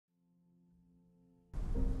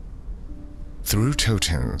Through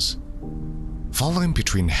totems, following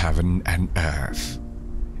between heaven and earth,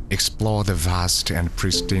 explore the vast and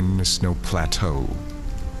pristine snow plateau.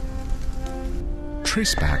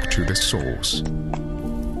 Trace back to the source.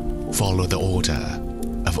 Follow the order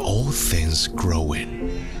of all things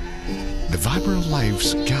growing. The vibrant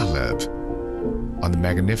lives gallop on the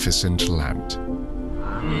magnificent land.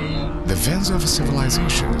 The veins of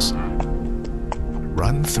civilizations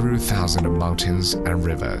run through thousands of mountains and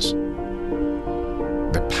rivers.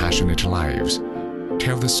 The passionate lives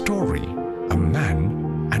tell the story of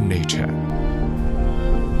man and nature.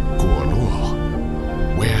 Guoluo,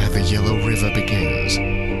 where the Yellow River begins,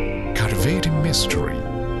 cultivating mystery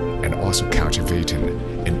and also cultivating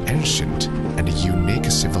an ancient and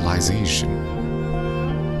unique civilization.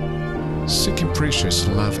 Seeking precious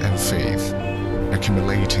love and faith,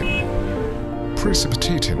 accumulating,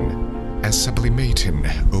 precipitating, and sublimating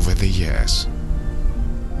over the years.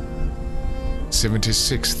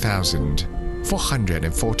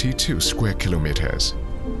 76,442 square kilometers.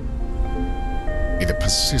 In the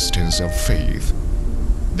persistence of faith,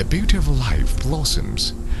 the beauty of life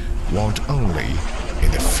blossoms, not only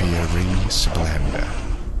in the fiery splendor.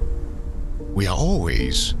 We are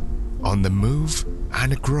always on the move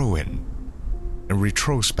and growing. In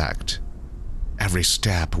retrospect, every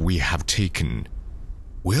step we have taken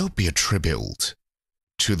will be a tribute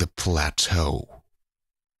to the plateau.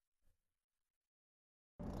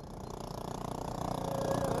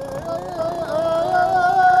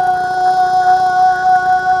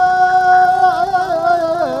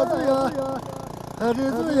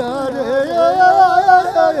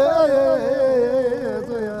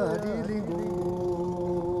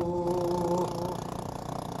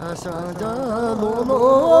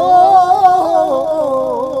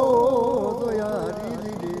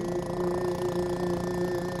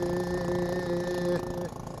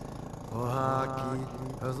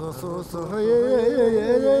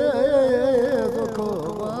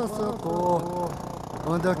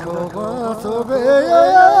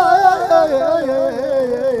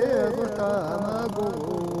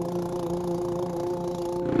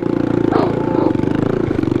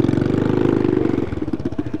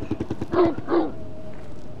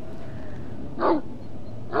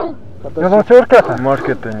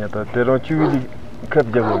 Market нет, pero чули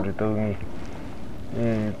как делают это они.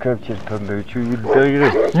 Как чертовы чули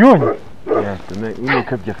дают. Юнь. Я, мы не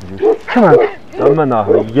как делают. Чего? Там на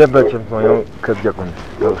ебать чем моё как делают.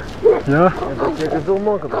 Я? Это тебе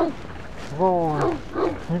дома как. Во.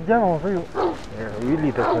 Не делал вы.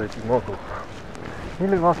 Или так могу.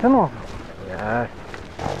 Или вас оно? Я.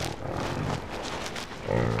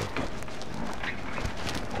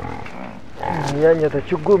 Я не это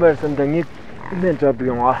чугумер сандани не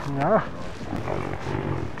забьём а. Я.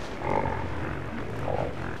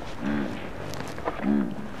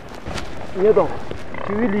 Я дом.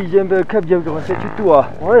 Чули зембе как делают это чутуа.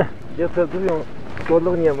 Ой. Я забьём.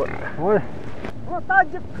 Ой.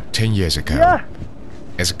 10 years ago,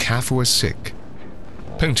 as a calf was sick,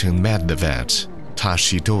 Peng Cheng met the vet,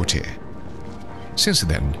 Tashi Dote. Since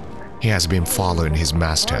then, he has been following his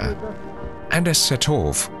master and has set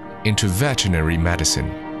off into veterinary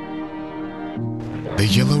medicine. The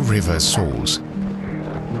Yellow River source,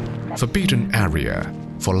 forbidden area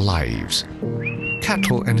for lives.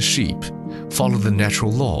 Cattle and sheep follow the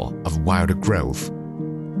natural law of wild growth.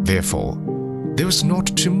 Therefore, there is not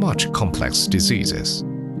too much complex diseases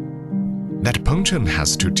that Peng Cheng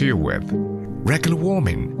has to deal with. Regular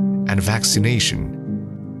warming and vaccination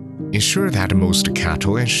ensure that most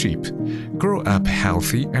cattle and sheep grow up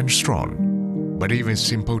healthy and strong. But even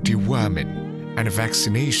simple deworming and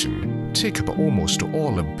vaccination take up almost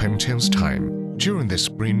all of Peng Cheng's time during the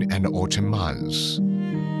spring and autumn months.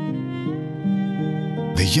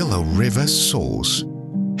 The Yellow River soars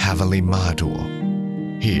heavily Mador.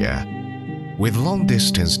 Here, with long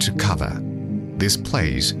distance to cover, this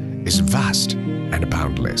place is vast and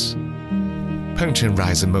boundless. Peng Cheng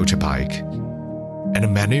rides a motorbike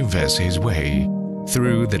and maneuvers his way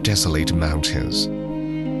through the desolate mountains.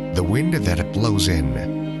 The wind that blows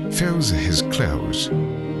in fills his clothes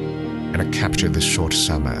and captures the short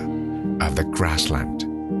summer of the grassland.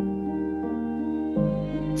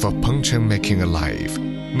 For Peng Cheng, making a life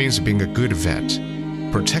means being a good vet,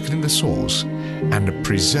 protecting the source and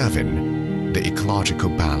preserving the ecological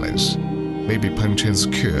balance. Maybe Peng Cheng's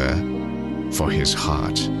cure for his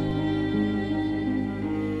heart.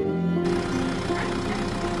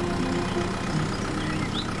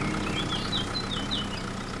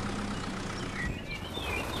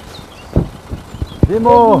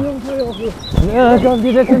 Demo. Ja, kan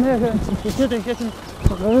die dat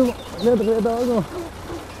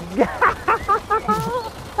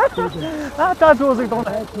大桌子东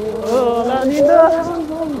来，那你的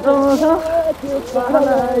东上，发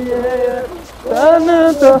来也，咱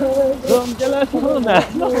们的中间来说呢。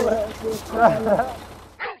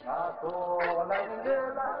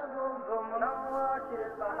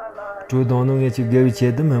主动弄个去给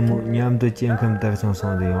钱的嘛，你们都健康打上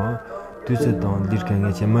上的呀，都是当里看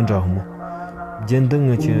个钱蛮着么，简单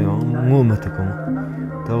个钱呀，我们的工，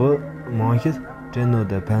但我忙些真弄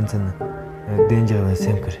的盘子呢，点着了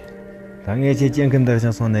先个。当个钱健康打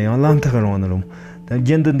上上的呀，浪特个容的了，但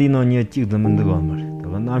简单的那你记得么的个嘛，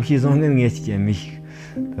但我那批上个个钱没，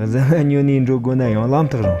但是你你如果那样浪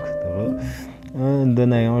特个容，但我的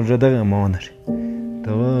那样热的个忙的，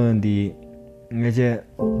但我的。我这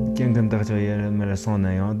健康打着也没了上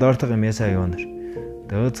那样，打这个没啥用的。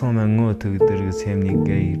都从我头这个前面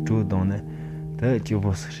给主动的，都就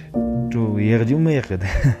不是，主也就没个的。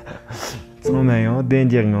从那样点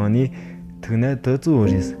点我呢，头呢都做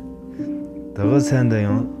的是，都现在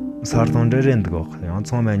样啥东这人的个，样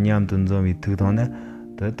从那年头做为头头呢，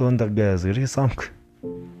都懂得个是个上课。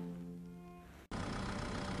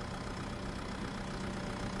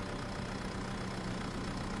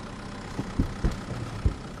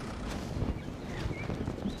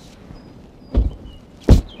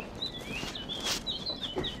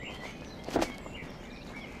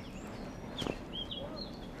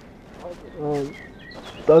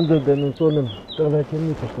当着的能做呢，当然前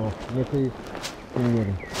面不说，你可以听你的。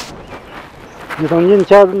你当年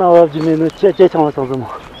家子那我这边的接上了啥子嘛？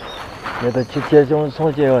你的接上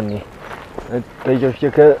上接完你，对就些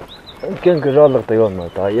个跟个热了对完嘛，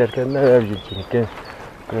大也跟那个日情跟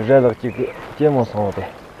热了这个节目上的。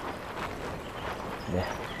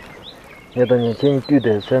你当年前对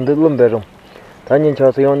的，现在冷白中，当年家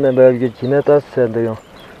是用那边日情呢，他现在用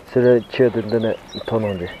是缺的那讨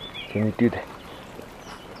论的，前面对的。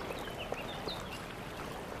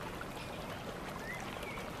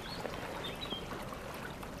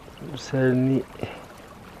살니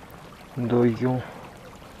너용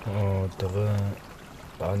저거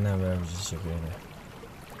바나나 지시베네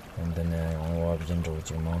근데 와비진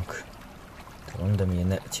조지 만크 그런데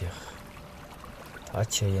미네치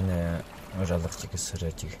아체에네 어jal럭지게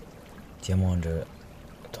쓰레지 제몬저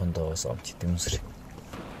돈도 섭지 뜸스리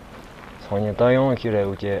손이 다용 기래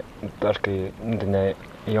우제 딱게 근데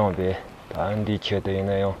용베 다은디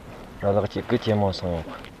쳐대네요 어jal럭지 그 제몬서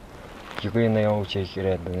기구에 우제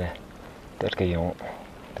기래 되네 딱게 용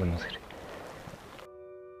뜸스리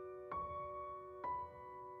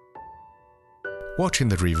Watching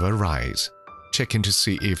the river rise, checking to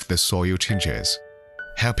see if the soil changes,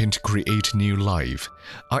 helping to create new life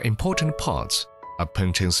are important parts of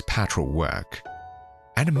Peng Cheng's patrol work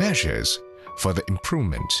and measures for the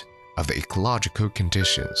improvement of the ecological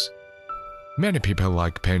conditions. Many people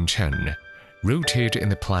like Peng Cheng, rooted in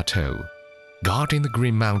the plateau, guarding the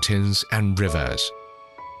green mountains and rivers,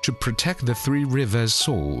 to protect the three rivers'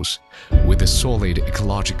 source with a solid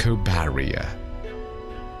ecological barrier.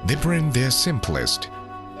 They bring their simplest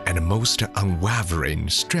and most unwavering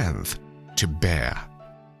strength to bear.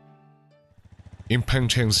 In Peng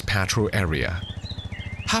Cheng's patrol area,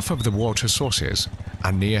 half of the water sources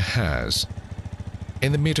are near herds.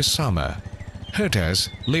 In the midsummer, herders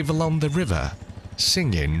live along the river,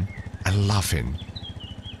 singing and laughing.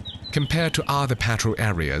 Compared to other patrol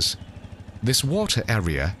areas, this water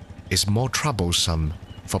area is more troublesome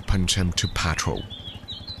for Peng Cheng to patrol.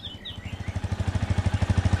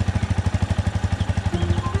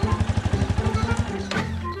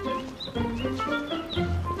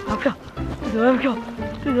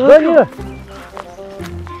 Daniel!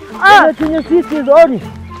 Ah! Tinha sido Dani!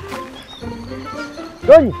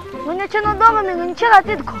 Dani! Não tinha não dava, não tinha lá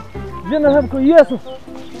tido. Vem na rap com isso!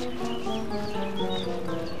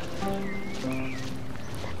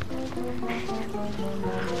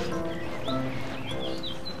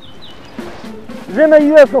 Vem na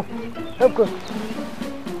isso! Rap com.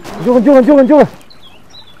 Joga!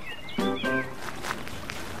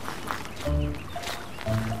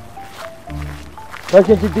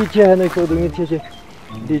 Başka ciddi çehne kodunu çeşe.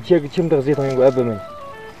 Di çek çimde zetan ngo abemen.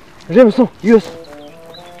 Remson, yus.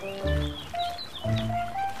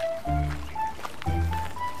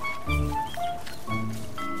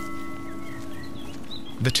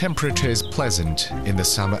 The temperature is pleasant in the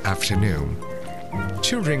summer afternoon.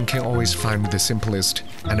 Children can always find the simplest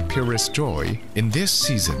and purest joy in this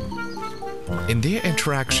season. In their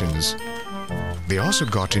interactions, they also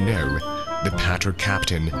got to know the patrol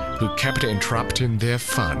captain who kept interrupting their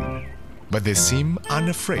fun, but they seem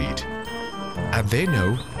unafraid. And they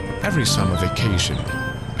know every summer vacation,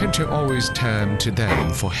 Peng Cheng always turned to them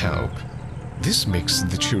for help. This makes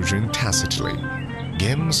the children tacitly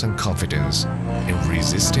gain some confidence in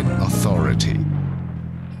resisting authority.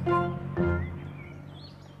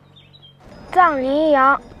 藏羚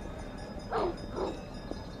羊，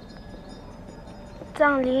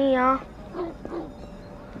藏羚羊，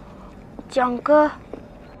讲个。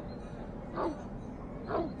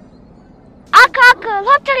阿哥，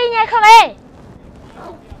老这里你看嘞？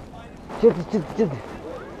这。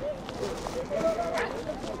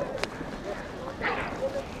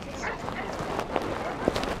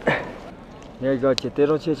你这这这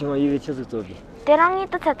种情况一个其实做的。这让你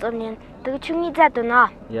都才做呢，这个去你在的呢。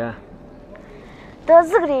呀。都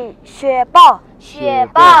是个的雪豹，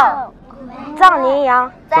藏羚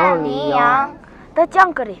羊，都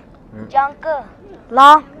讲个的，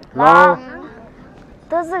狼，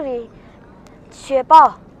都是个雪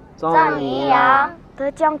豹，藏羚羊，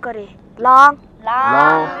都讲个的狼，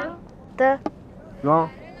的，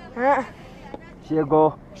雪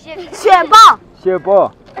豹，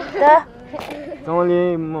的，藏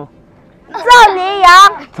羚羊，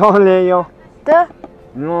的，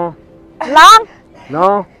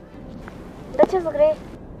狼，这就是个的。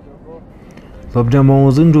老不这么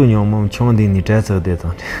我认着你，我们强的你这走的咋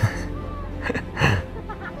的？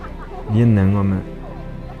你能我们，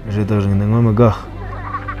热到人能我们个，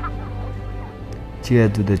这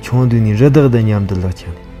都的强的你热到的你们都老强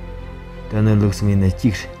的，但那老是为那几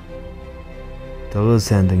个人，都是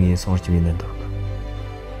三等你上去为那多，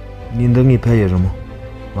你等你拍一什么？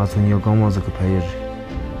我从你要刚往这个拍一日。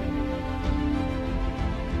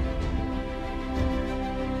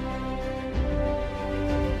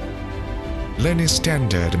Learning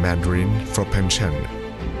standard Mandarin for Peng Cheng,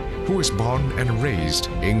 who was born and raised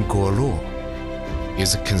in Guoluo,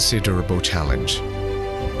 is a considerable challenge.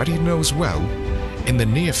 But he knows well, in the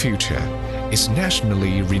near future, its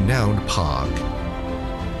nationally renowned park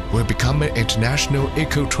will become an international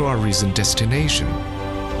ecotourism destination.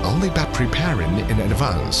 Only by preparing in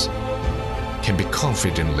advance can be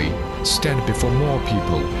confidently stand before more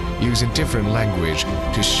people using different language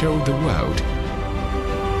to show the world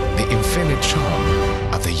the infinite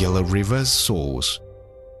charm of the Yellow River's source.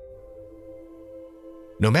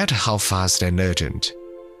 No matter how fast and urgent,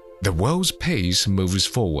 the world's pace moves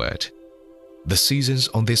forward. The seasons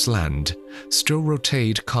on this land still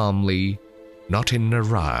rotate calmly, not in a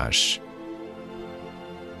rush.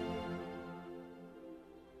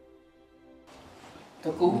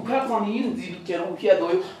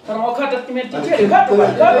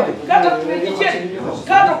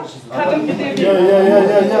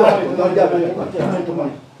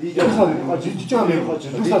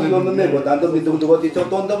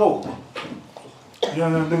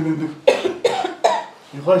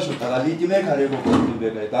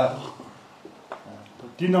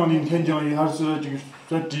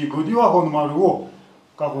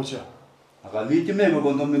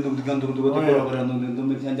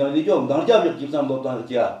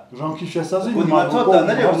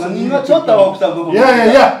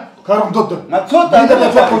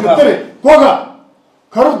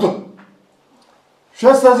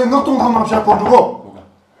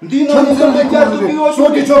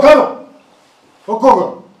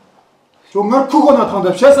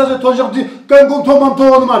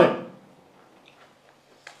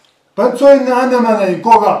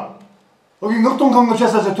 여기 넉동강급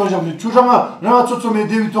샤사제 도장이 주상아 나 초초메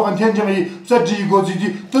데비 동안 텐장이 sad지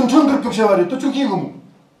고지디 던천급 샤바리 또 죽이고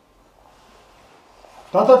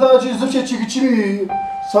다다다지 섭셰치기 치미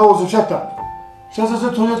사오서 샤타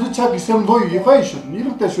샤사제 도장이 차기 셈보이 이파이션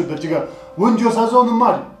이렇게 쇼다 지가 원조 사서는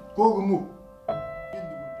말이 고구무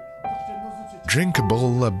Drink a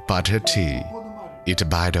bowl of butter tea, eat a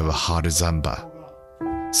bite of hot zamba.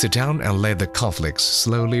 Sit down and let the conflicts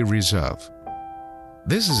slowly resolve.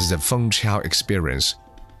 This is the Feng Chao experience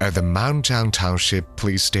at the Mountjiang Township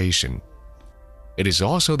Police Station. It is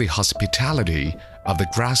also the hospitality of the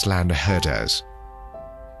grassland herders.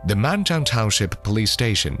 The Mountjiang Township Police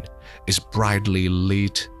Station is brightly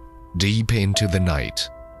lit deep into the night.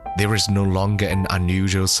 There is no longer an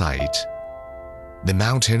unusual sight. The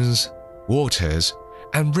mountains, waters,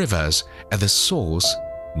 and rivers at the source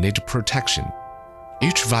need protection.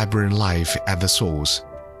 Each vibrant life at the source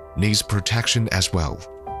needs protection as well.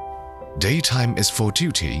 Daytime is for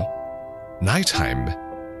duty, nighttime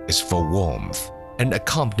is for warmth. An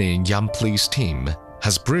accompanying young police team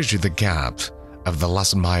has bridged the gap of the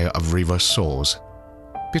last mile of river source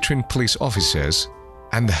between police officers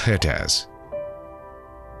and the herders.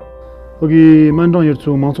 여기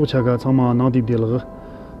만장열초 망속차가 참아 나디딜거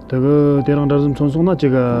저거 대랑다즘 총송나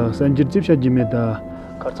제가 산지집샤지메다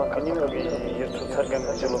가장 큰이 여기 열초 살간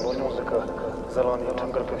가지로 논용스가 자라니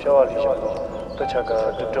탐거를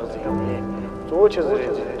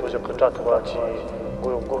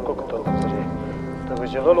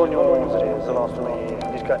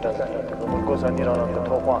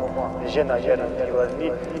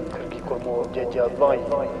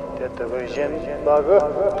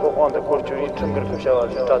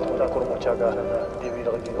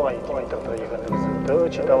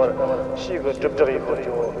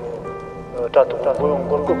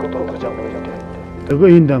这个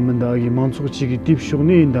应当们的以满足起个地区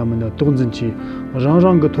呢，应当们的动真起，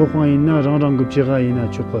让个拓荒人呐，让个皮海人呐，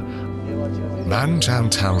就个。Mantan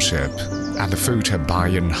Township, at the foot of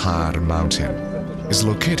Bayan Har Mountain, is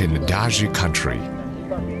located in the Daji country.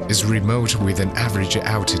 It's remote with an average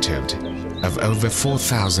altitude of over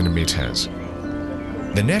 4,000 meters.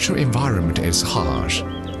 The natural environment is harsh,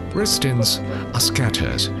 residents are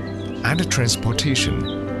scattered, and the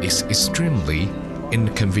transportation is extremely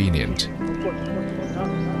inconvenient.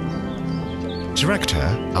 Director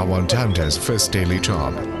Awang Dande's first daily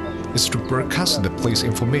job is to broadcast the police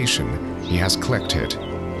information he has collected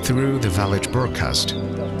through the village broadcast,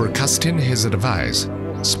 broadcasting his advice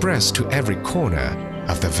spreads to every corner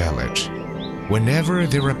of the village. Whenever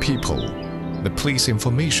there are people, the police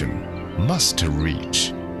information must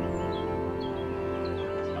reach.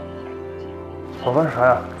 好干啥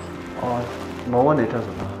呀？哦，毛问你这是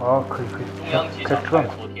吧？哦，可以。开车嘛。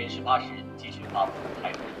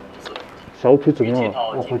小腿怎么样了？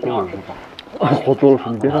我回多了是吧？好多了是，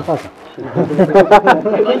你别说话去。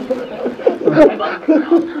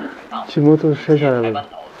骑摩托摔下来了，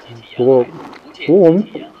不过我们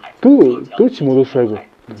都骑摩托摔过，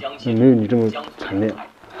没有你这么惨烈。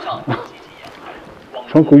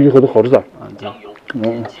伤口愈合的好着点。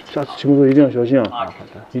下次骑摩托一定要小心啊！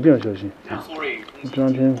一定要小心。这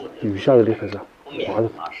两天雨下的厉害是吧？滑的。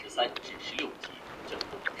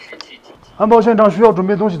安保现场需要准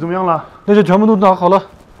备东西怎么样了？那些全部都拿好了，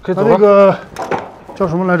可以走了。那个叫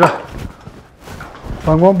什么来着？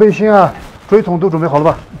反光背心啊、锥筒都准备好了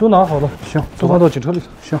吧？都拿好了。行，都放到警车里。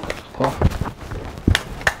行，好。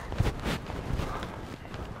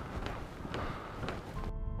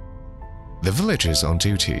The villages on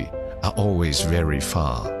duty are always very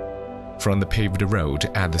far, from the paved road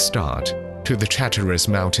at the start to the treacherous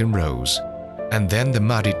mountain roads, and then the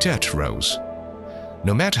muddy dirt roads.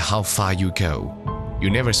 No matter how far you go, you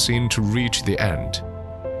never seem to reach the end.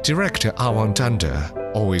 Director Awang Dande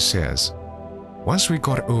always says, once we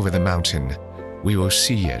got over the mountain, we will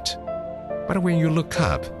see it. But when you look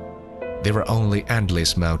up, there are only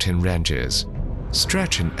endless mountain ranges,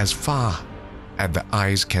 stretching as far as the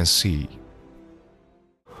eyes can see.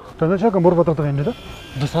 Тогда чака борба тогда вендеда?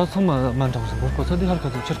 Да сама манчался, борба сади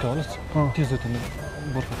харката черкалас. Тизетен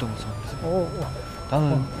борба томаса. О.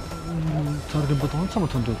 Там 저렇게 보통 참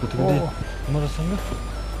못한다. 근데 말았으면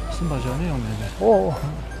신바자네 오늘. 오.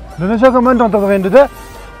 너네 차가 만장 тог다 vendеда?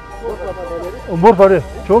 бор바래.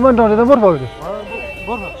 저 만장에다 бор바래.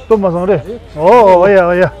 бор바. 또 마상래. 오,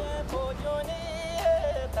 야.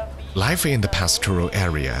 Life in the pastoral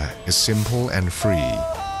area is simple and free.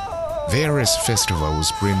 Various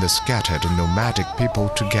festivals bring the scattered nomadic people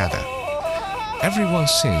together. Everyone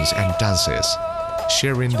sings and dances,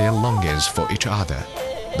 sharing their longings for each other.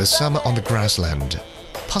 The summer on the grassland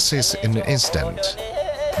passes in an instant.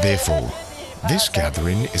 Therefore, this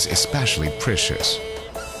gathering is especially precious.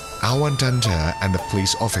 Awang Dande and the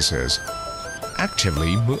police officers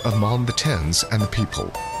actively move among the tents and the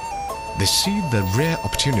people. They see the rare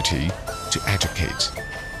opportunity to educate.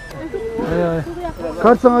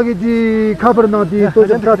 가상하게 카버나디 또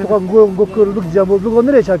잡다가 뭐그 룩자 뭐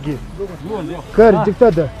룩어네 자기. 그래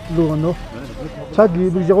직다다 룩어노.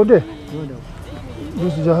 자기 룩자고데.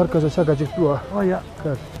 룩자 harkaza shaga jiktua. Oya.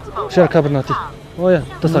 Shara kabernati. Oya,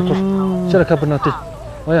 tasakur. Shara kabernati.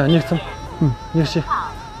 Oya, niksim. Nikshi.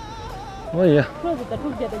 Oya.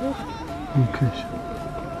 看一下，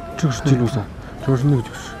这个是记录上，主要是那个就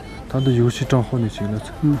是他的游戏账号那些了，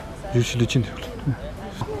游戏的进条了。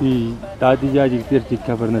이 다디자직 때르직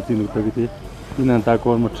카버나티 누르타기테 이난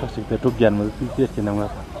다코르모 차식다 쪽기안모 티티에체 나마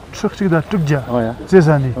트럭식다 쪽자. 어야.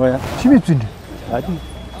 제산이. 어야. 치미츠인데. 아디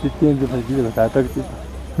티티엔데 바지가 다타기테.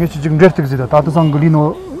 게 지금 저트기다. 다도상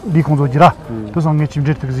글리노 리콘조지라. 도상게 지금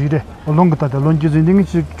저트기지데. 롱가다 론지즈인딩이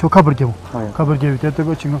저 카버게고. 카버게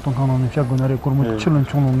때때가 지금 동강노미 샤고나레 고르모 칠런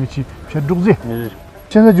총롱이치 샤둑지.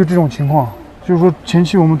 现在就这种情况，就是说前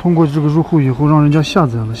期我们通过这个入户以后让人家下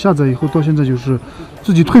载了，下载以后到现在就是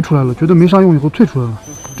自己退出来了，觉得没啥用以后退出来了，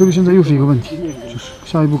这个现在又是一个问题，就是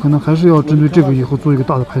下一步可能还是要针对这个以后做一个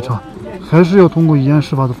大的排查，还是要通过以案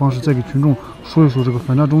释法的方式再给群众说一说这个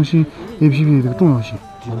反诈中心 APP 的这个重要性。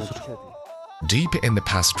 Deep in the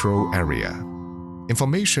pastoral area,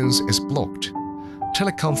 information is blocked.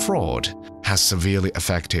 Telecom fraud has severely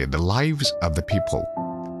affected the lives of the people.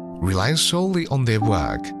 Relying solely on their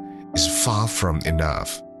work is far from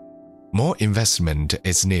enough. More investment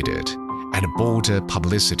is needed and bolder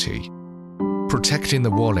publicity. Protecting the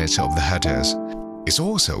wallet of the herders is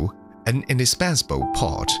also an indispensable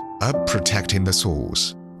part of protecting the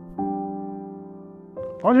souls.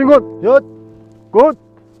 Good. Good.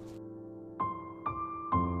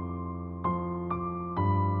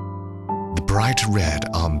 The bright red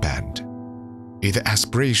armband is the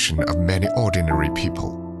aspiration of many ordinary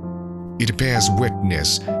people. It bears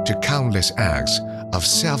witness to countless acts of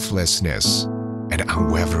selflessness and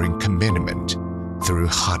unwavering commitment through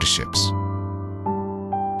hardships.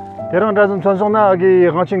 대랑 라좀 전송나 여기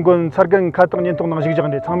강친군 sargan 카트는 연통당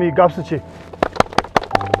시기장인데 장미 값스치.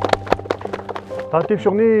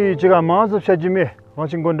 다팁쇼니 제가 마즈 샤지메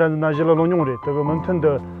강친군 나질라 논용으로 그 멘텐데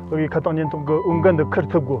여기 카트는 연통 그 운간데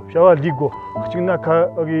커트고 샤와 리고 지금나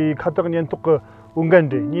여기 카트는 연통 그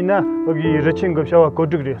운간데 니나 여기 레친거 샤와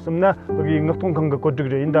고드그리 섬나 여기 응통강 그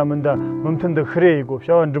고드그리 인다면다 멘텐데 흐레이고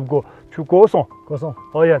샤와 줍고 주고송 고송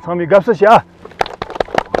어야 장미 값스치야.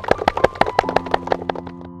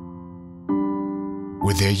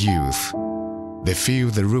 With their youth, they feel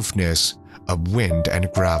the roughness of wind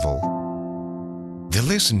and gravel. They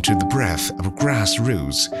listen to the breath of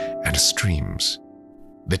grassroots and streams.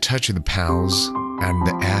 They touch the pulse and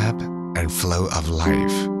the ebb and flow of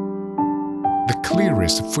life. The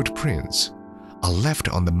clearest footprints are left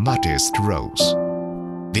on the muddiest roads.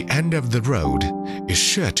 The end of the road is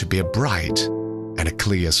sure to be a bright and a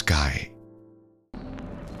clear sky.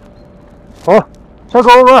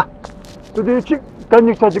 잠깐만. 도대체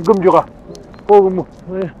간직 사지 금주가 고금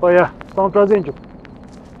뭐야 상자전 좀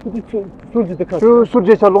술지도 가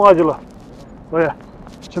술지 살롱아질라 뭐야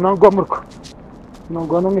지난 거 먹고 지난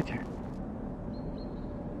거弄起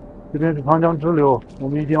这边是长江支流，我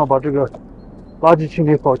们一定要把这个垃圾清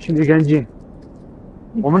理好，清理干净。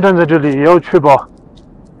我们站在这里也要确保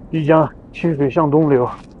必将清水向东流。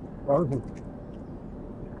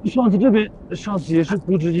上次这边上次也是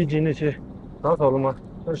布置一级那些打扫了吗？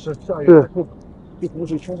但是下雨后一湖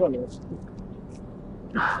水冲上来。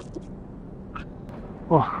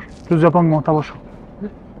哇，就在帮忙打把手。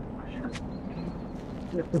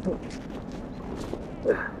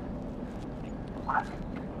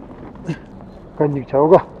간직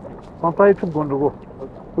자오가 상타이 투건르고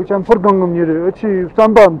그냥 포강금 일에 어찌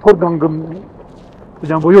쌈반 포강금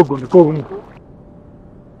그냥 모여고 고금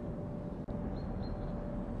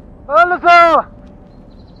알았어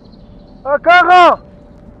아까가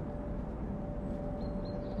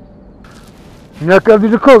약간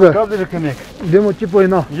비르코가 갑이르케네 데모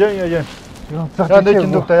찌포이나 예예예 야내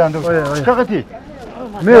진독다 야독 차가티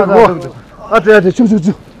메고 아떼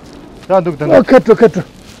춤춤춤 야독다 카트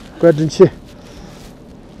과진치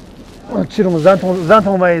치롱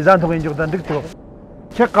잔통마이 잔통인 적도 안 듣고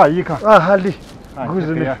책가 이카 아 할리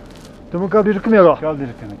그즈네 좀 갑이르케메가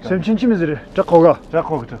갑이르케네 샘친치미즈리 작고가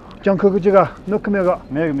작고부터 장크그지가 넣으메가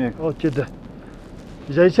메메 어쨌든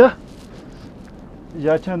이자이차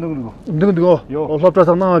야차 누구누구 요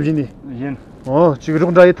올라프라상 나와지니 옌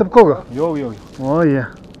지금 다 이탑코가 요요 예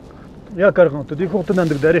야 가르고 또 디코트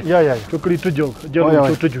난득다리 야야 저크리 투죠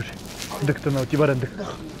저 투주시 득트나 티바란득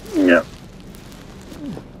야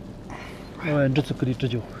이제 저크리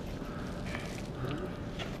투죠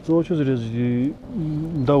조초즈레지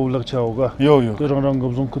다울락차오가 요요 그랑랑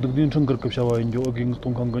검송 그득딘 청거급 샤와인 저 어긴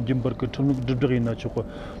통강건 짐버크 천룩 드드리나 쳐고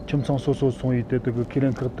점상 소소 송이 때도 그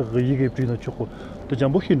기능 그때 이게 비나 쳐고 또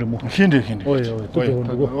잠보 힌드 뭐 힌드 오예 또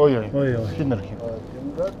오예 힌드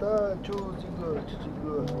다 지금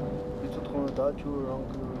이쪽 통을 다 주랑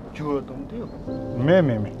그 주어던데요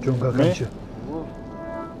매매 좀가 같이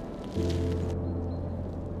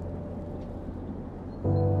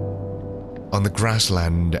On the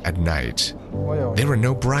grassland at night, there are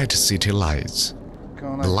no bright city lights.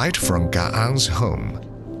 The light from Gaan's home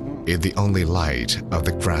is the only light of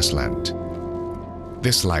the grassland.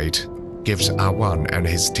 This light gives Awang and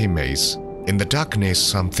his teammates in the darkness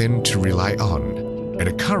something to rely on and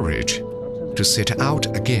the courage to set out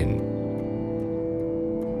again.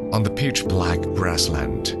 On the pitch-black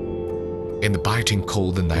grassland, in the biting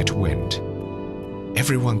cold night wind,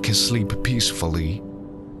 everyone can sleep peacefully.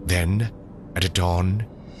 Then, at dawn,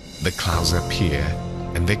 the clouds appear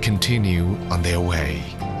and they continue on their way.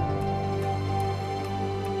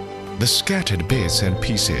 The scattered bits and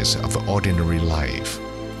pieces of ordinary life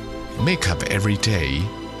make up every day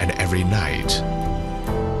and every night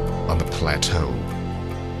on the plateau.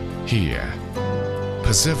 Here,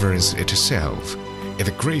 perseverance itself is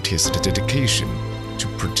the greatest dedication to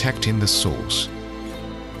protecting the souls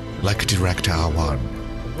Like Director Awang,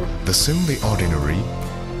 the seemingly ordinary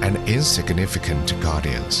and insignificant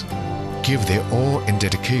guardians give their all in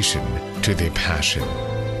dedication to their passion.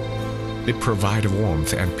 They provide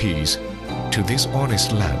warmth and peace to this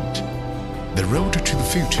honest land. The road to the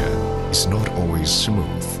future is not always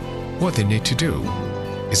smooth. What they need to do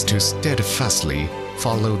is to steadfastly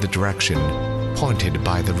follow the direction pointed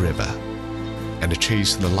by the river and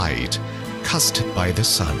chase the light cast by the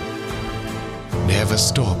sun. Never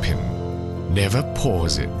stopping, never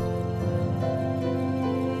pausing.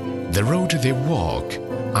 The road they walk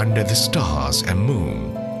under the stars and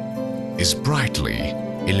moon is brightly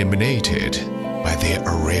illuminated by their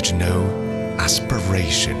original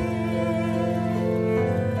aspiration.